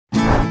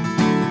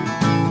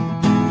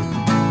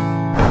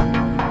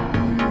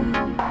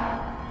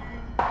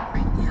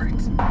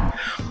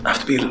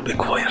be a little bit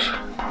quiet.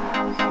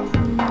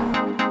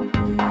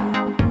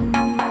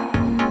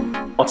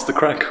 What's the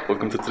crack?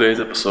 Welcome to today's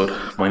episode.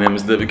 My name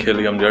is David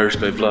Kelly, I'm the Irish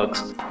Guy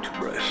Vlogs. Too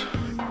bright.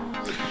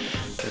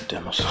 God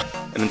damn it.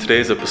 And in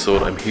today's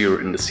episode, I'm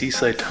here in the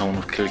seaside town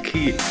of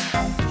Kilkee.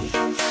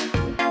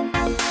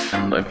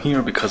 And I'm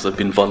here because I've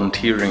been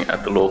volunteering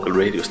at the local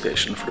radio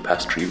station for the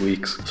past 3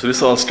 weeks. So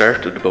this all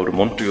started about a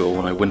month ago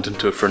when I went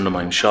into a friend of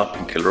mine's shop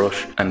in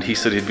Kilrush, and he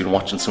said he'd been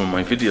watching some of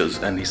my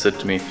videos, and he said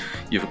to me,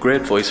 "You have a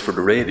great voice for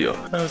the radio."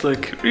 And I was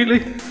like,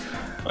 "Really?"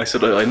 I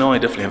said, I know I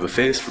definitely have a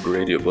face for the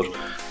radio, but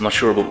I'm not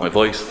sure about my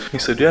voice. He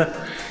said, "Yeah."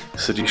 He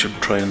said, "You should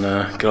try and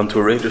get onto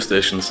a radio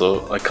station."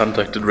 So I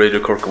contacted Radio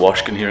Corca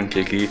Baiscinn here in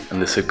Kilkee,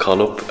 and they said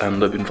call up,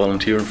 and I've been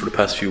volunteering for the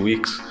past few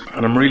weeks.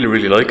 And I'm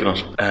really liking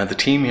it. The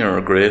team here are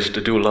great,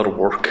 they do a lot of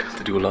work,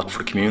 they do a lot for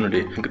the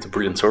community. I think it's a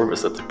brilliant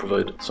service that they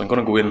provide. So I'm going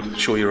to go in,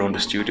 show you around the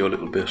studio a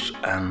little bit,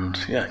 and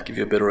yeah, give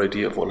you a better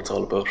idea of what it's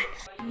all about.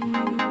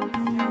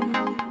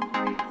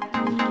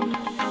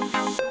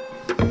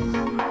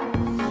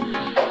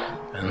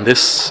 And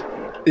this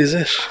is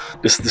it.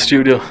 This is the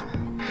studio.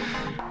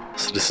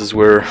 So this is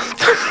where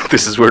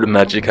this is where the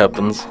magic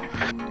happens.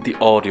 The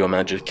audio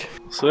magic.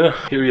 So yeah,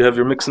 here you have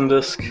your mixing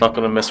desk. Not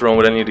gonna mess around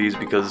with any of these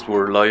because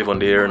we're live on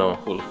the air now.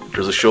 Well,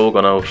 there's a show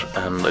going out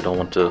and I don't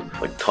want to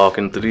like talk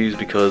into these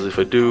because if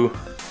I do,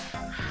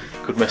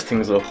 it could mess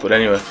things up. But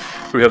anyway,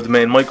 here we have the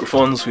main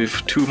microphones. We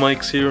have 2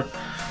 mics here.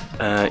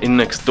 In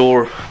next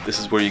door, this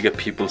is where you get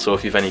people, so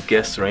if you have any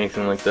guests or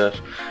anything like that,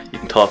 you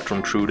can talk to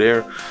them through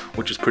there,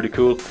 which is pretty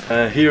cool.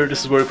 Here,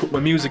 this is where I put my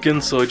music in,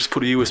 so I just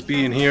put a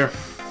USB in here,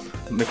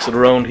 mix it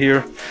around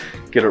here,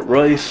 get it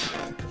right,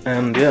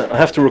 and yeah, I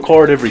have to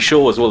record every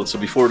show as well, so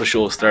before the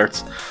show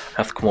starts, I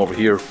have to come over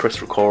here,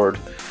 press record,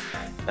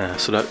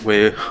 so that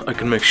way I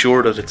can make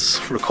sure that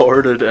it's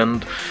recorded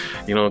and,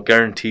 you know,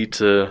 guaranteed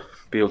to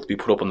be able to be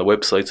put up on the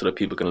website so that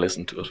people can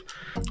listen to it.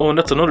 Oh, and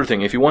that's another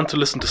thing, if you want to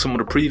listen to some of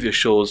the previous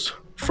shows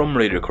from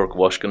Radio Corca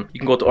Baiscinn, you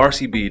can go to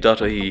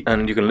rcb.ie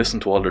and you can listen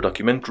to all their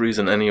documentaries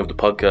and any of the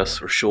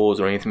podcasts or shows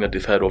or anything that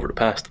they've had over the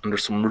past, and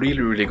there's some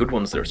really good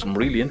ones there, some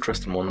really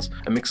interesting ones,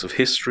 a mix of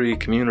history,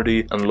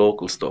 community and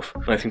local stuff.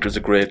 And I think there's a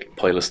great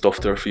pile of stuff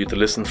there for you to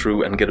listen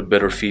through and get a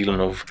better feeling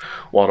of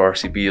what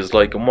RCB is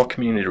like and what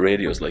community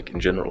radio is like in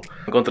general.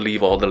 I'm going to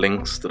leave all the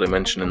links that I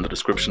mentioned in the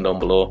description down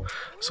below,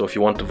 so if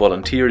you want to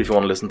volunteer, if you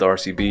want to listen to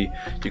RCB,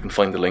 you can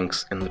find the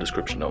links in the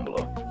description down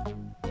below.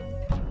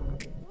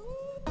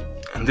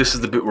 And this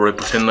is the bit where I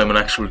pretend I'm an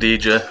actual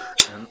DJ.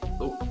 And,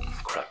 oh,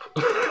 crap.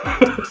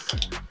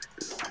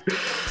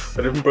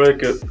 I didn't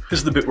break it. This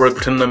is the bit where I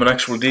pretend I'm an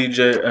actual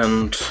DJ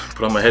and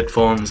put on my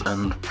headphones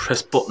and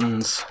press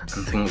buttons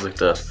and things like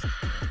that.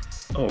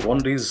 Oh, one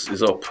of these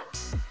is up.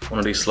 One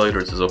of these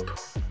sliders is up.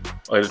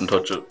 I didn't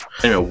touch it.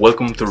 Anyway,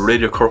 welcome to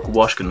Radio Corca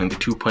Baiscinn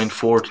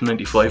 92.4 to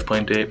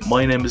 95.8.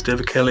 My name is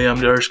David Kelly, I'm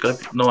the Irish Guy.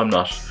 No, I'm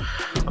not.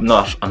 I'm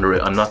not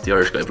the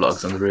Irish Guy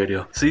Vlogs on the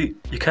radio. See,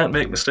 you can't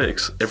make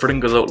mistakes.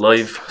 Everything goes out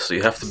live, so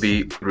you have to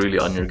be really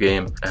on your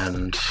game.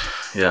 And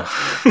yeah.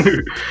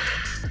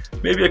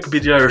 Maybe I could be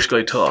the Irish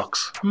Guy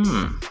Talks.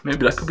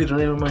 Maybe that could be the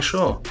name of my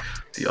show.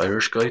 The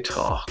Irish Guy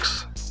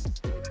Talks.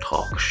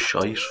 Talk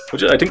shite.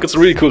 But yeah, I think it's a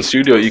really cool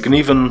studio. You can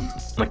even,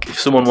 like, if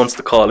someone wants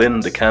to call in,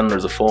 they can.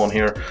 There's a phone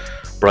here.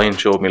 Brian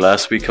showed me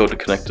last week how to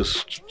connect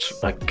this.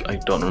 I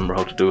don't remember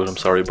how to do it. I'm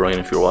sorry, Brian,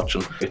 if you're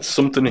watching. It's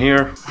something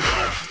here.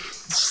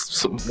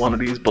 It's one of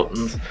these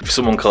buttons. If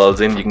someone calls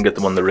in, you can get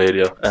them on the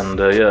radio. And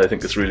yeah, I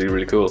think it's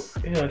really cool.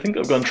 Yeah, I think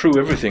I've gone through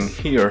everything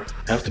here.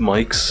 I have the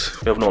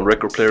mics. We have an old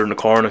record player in the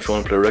corner if you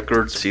want to play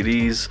records,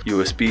 CDs,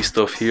 USB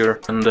stuff here.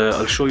 And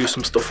I'll show you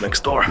some stuff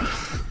next door.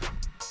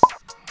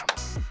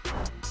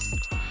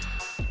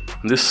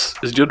 This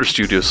is the other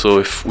studio, so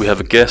if we have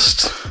a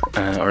guest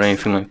or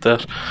anything like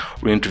that,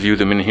 we interview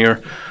them in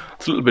here.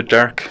 It's a little bit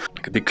dark,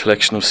 like a big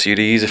collection of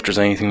CDs if there's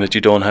anything that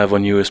you don't have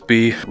on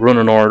USB. Run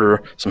an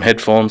order, some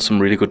headphones, some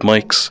really good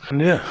mics, and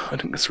yeah, I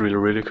think it's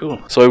really cool.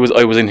 So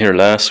I was in here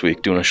last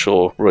week doing a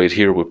show right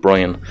here with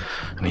Brian,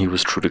 and he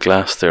was through the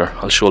glass there.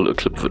 I'll show a little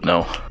clip of it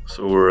now.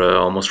 So we're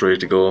almost ready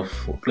to go.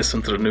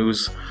 Listen to the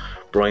news.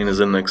 Brian is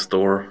in next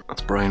door.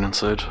 That's Brian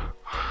inside.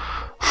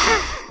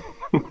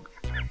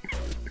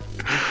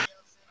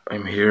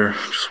 I'm here,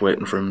 just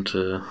waiting for him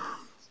to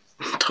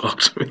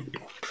talk to me.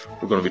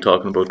 We're going to be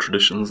talking about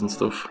traditions and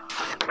stuff.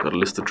 Got a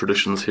list of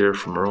traditions here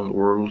from around the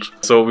world.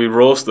 So we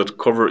roast it,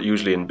 cover it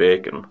usually in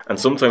bacon. And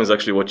sometimes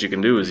actually what you can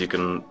do is you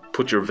can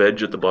put your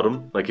veg at the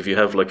bottom. Like if you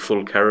have like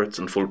full carrots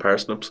and full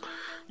parsnips,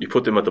 you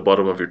put them at the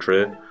bottom of your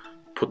tray,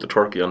 put the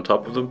turkey on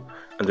top of them,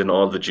 and then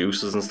all the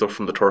juices and stuff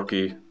from the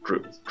turkey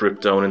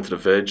drip down into the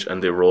veg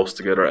and they roast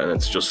together, and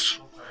it's just...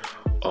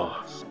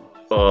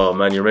 Oh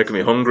man, you're making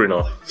me hungry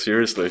now.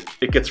 Seriously.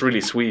 It gets really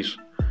sweet.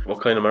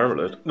 What kind of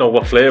marmalade? No,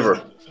 what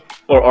flavour?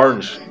 Or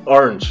orange.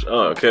 Orange.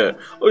 Oh, okay.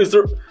 Oh, is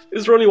there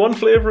only one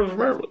flavour of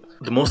marmalade?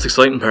 The most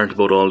exciting part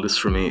about all this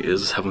for me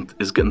is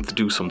getting to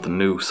do something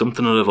new.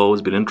 Something that I've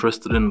always been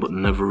interested in but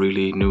never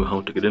really knew how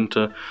to get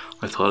into.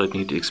 I thought I'd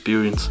need the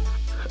experience.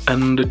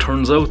 And it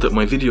turns out that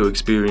my video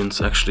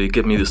experience actually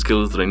gave me the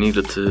skills that I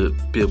needed to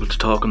be able to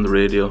talk on the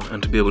radio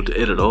and to be able to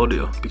edit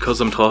audio.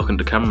 Because I'm talking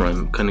to camera,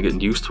 I'm kind of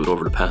getting used to it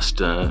over the past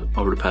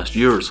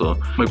year or so.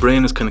 My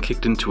brain has kind of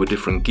kicked into a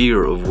different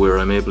gear of where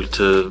I'm able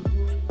to,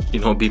 you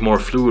know, be more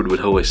fluid with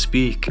how I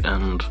speak,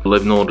 and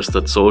I've noticed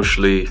that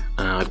socially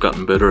I've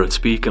gotten better at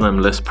speaking.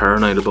 I'm less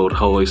paranoid about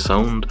how I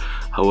sound,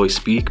 how I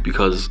speak,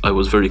 because I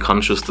was very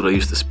conscious that I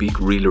used to speak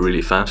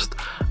really fast,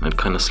 and I'd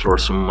kind of slur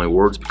some of my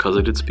words because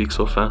I did speak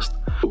so fast.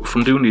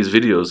 From doing these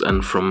videos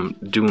and from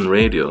doing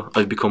radio,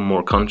 I've become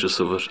more conscious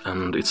of it,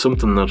 and it's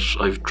something that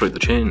I've tried to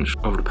change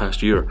over the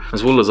past year,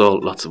 as well as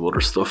lots of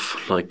other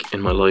stuff like in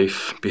my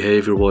life,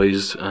 behaviour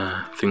wise,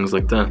 things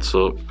like that.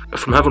 So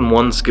from having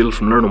one skill,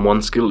 from learning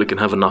one skill, it can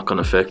have a knock-on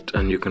effect,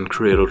 and you can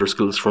create other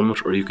skills from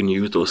it, or you can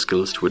use those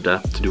skills to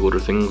adapt to do other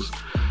things,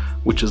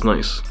 which is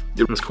nice.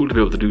 It's cool to be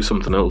able to do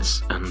something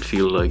else and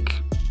feel like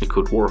it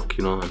could work,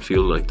 you know, and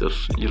feel like that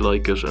you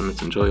like it and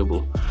it's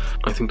enjoyable.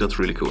 I think that's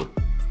really cool.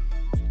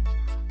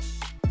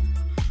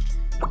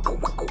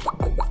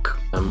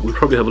 We'll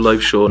probably have a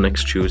live show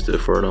next Tuesday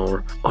for an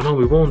hour. Oh no,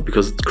 we won't,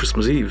 because it's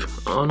Christmas Eve.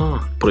 Oh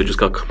no. But I just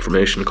got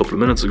confirmation a couple of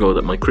minutes ago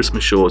that my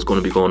Christmas show is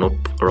going to be going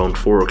up around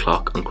 4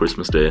 o'clock on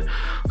Christmas Day.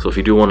 So if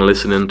you do want to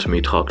listen in to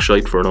me talk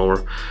shite for an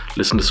hour,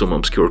 listen to some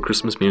obscure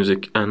Christmas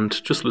music,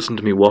 and just listen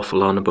to me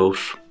waffle on about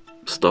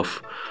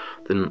stuff,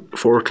 then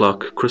 4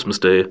 o'clock Christmas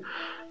Day,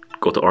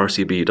 go to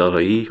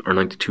rcb.ie or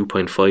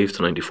 92.5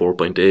 to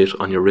 94.8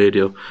 on your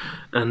radio,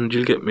 and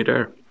you'll get me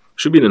there.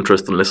 Should be an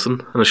interesting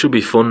listen, and it should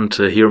be fun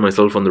to hear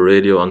myself on the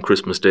radio on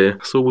Christmas Day,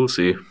 so we'll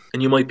see.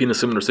 And you might be in a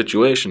similar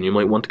situation, you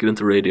might want to get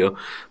into radio,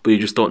 but you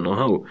just don't know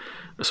how.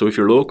 So if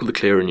you're local to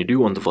Clare and you do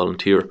want to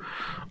volunteer,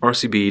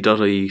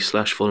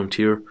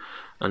 rcb.ie/volunteer,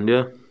 and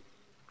yeah,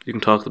 you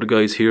can talk to the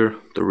guys here.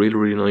 They're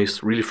really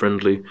nice, really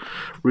friendly,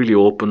 really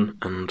open,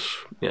 and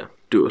yeah,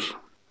 do it.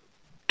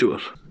 Do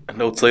it.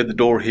 And outside the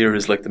door here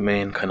is like the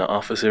main kind of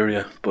office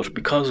area, but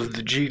because of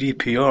the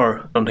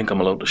GDPR, I don't think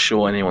I'm allowed to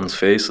show anyone's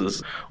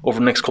faces. Over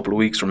the next couple of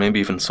weeks, or maybe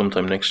even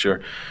sometime next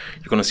year,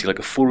 you're going to see like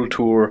a full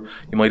tour.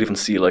 You might even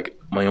see like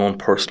my own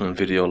personal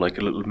video, like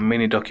a little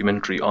mini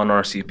documentary on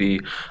RCB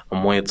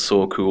and why it's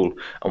so cool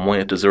and why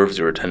it deserves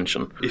your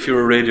attention. If you're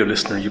a radio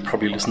listener, you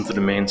probably listen to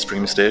the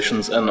mainstream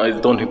stations, and I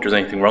don't think there's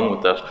anything wrong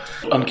with that.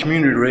 On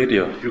community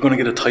radio, you're going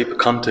to get a type of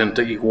content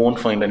that you won't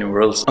find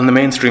anywhere else. On the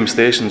mainstream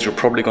stations, you're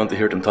probably going to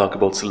hear them talk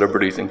about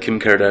celebrities and Kim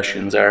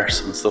Kardashian's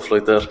arse and stuff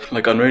like that.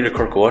 Like on Radio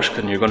Corca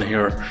Baiscinn, you're going to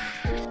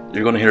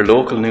hear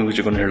local news,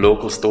 you're going to hear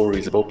local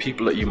stories about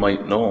people that you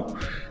might know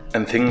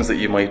and things that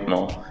you might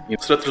know,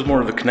 so that there's more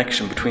of a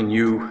connection between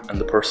you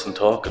and the person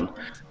talking.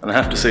 And I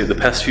have to say, the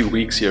past few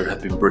weeks here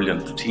have been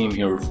brilliant. The team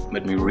here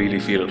made me really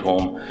feel at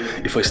home.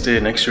 If I stay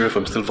next year, if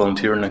I'm still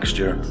volunteering next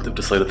year, they've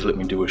decided to let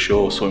me do a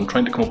show, so I'm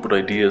trying to come up with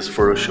ideas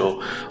for a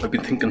show. I've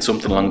been thinking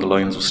something along the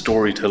lines of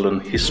storytelling,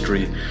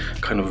 history,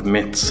 kind of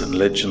myths and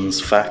legends,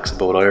 facts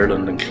about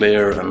Ireland and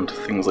Clare and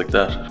things like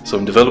that. So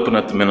I'm developing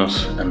at the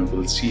minute, and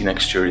we'll see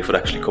next year if it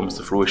actually comes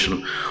to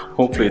fruition.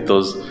 Hopefully it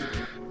does.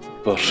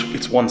 But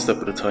it's one step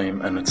at a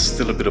time, and it's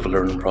still a bit of a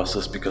learning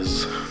process,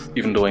 because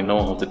even though I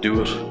know how to do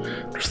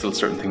it, there's still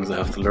certain things I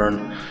have to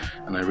learn,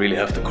 and I really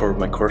have to curb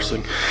my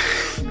cursing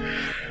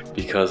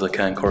because I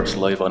can't curse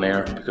live on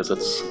air, because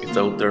it's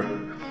out there.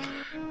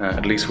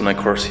 At least when I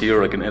curse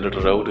here, I can edit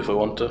it out if I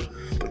want to.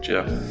 But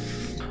yeah,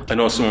 I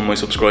know some of my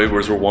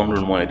subscribers were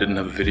wondering why I didn't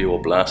have a video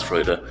up last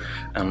Friday,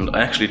 and I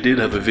actually did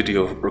have a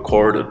video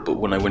recorded, but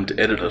when I went to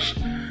edit it,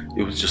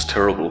 it was just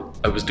terrible.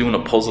 I was doing a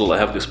puzzle. I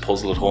have this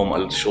puzzle at home.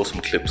 I'll show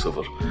some clips of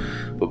it.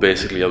 But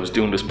basically I was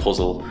doing this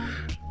puzzle,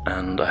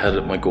 and I had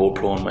my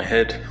GoPro on my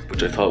head,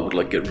 which I thought would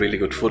like get really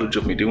good footage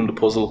of me doing the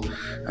puzzle,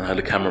 and I had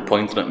a camera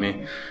pointing at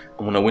me.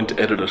 And when I went to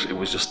edit it, it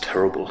was just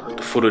terrible.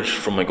 The footage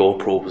from my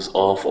GoPro was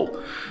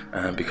awful,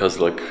 because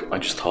like I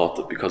just thought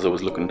that because I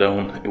was looking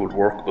down it would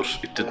work, but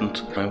it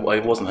didn't. I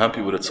wasn't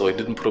happy with it, so I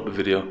didn't put up a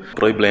video.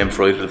 But I blame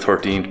Friday the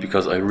 13th,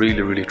 because I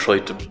really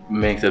tried to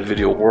make that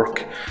video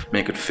work,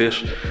 make it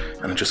fit,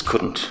 and it just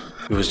couldn't.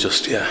 It was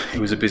just, yeah, it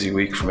was a busy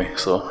week for me,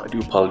 so I do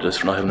apologise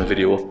for not having a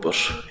video up, but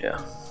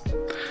yeah.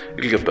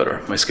 It'll get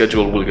better. My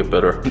schedule will get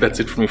better. That's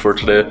it for me for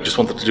today. Just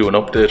wanted to do an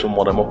update on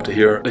what I'm up to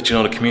here. Let you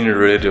know the community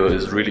radio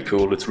is really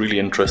cool. It's really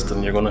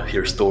interesting. You're going to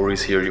hear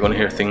stories here. You're going to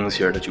hear things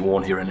here that you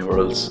won't hear anywhere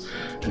else.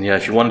 And yeah,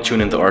 if you want to tune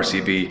into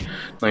RCB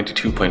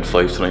 92.5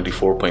 to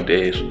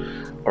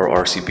 94.8 or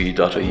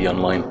rcb.ie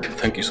online.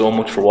 Thank you so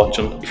much for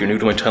watching. If you're new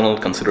to my channel,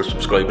 consider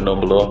subscribing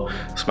down below.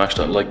 Smash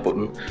that like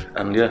button.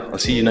 And yeah, I'll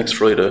see you next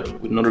Friday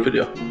with another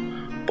video.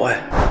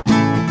 Bye.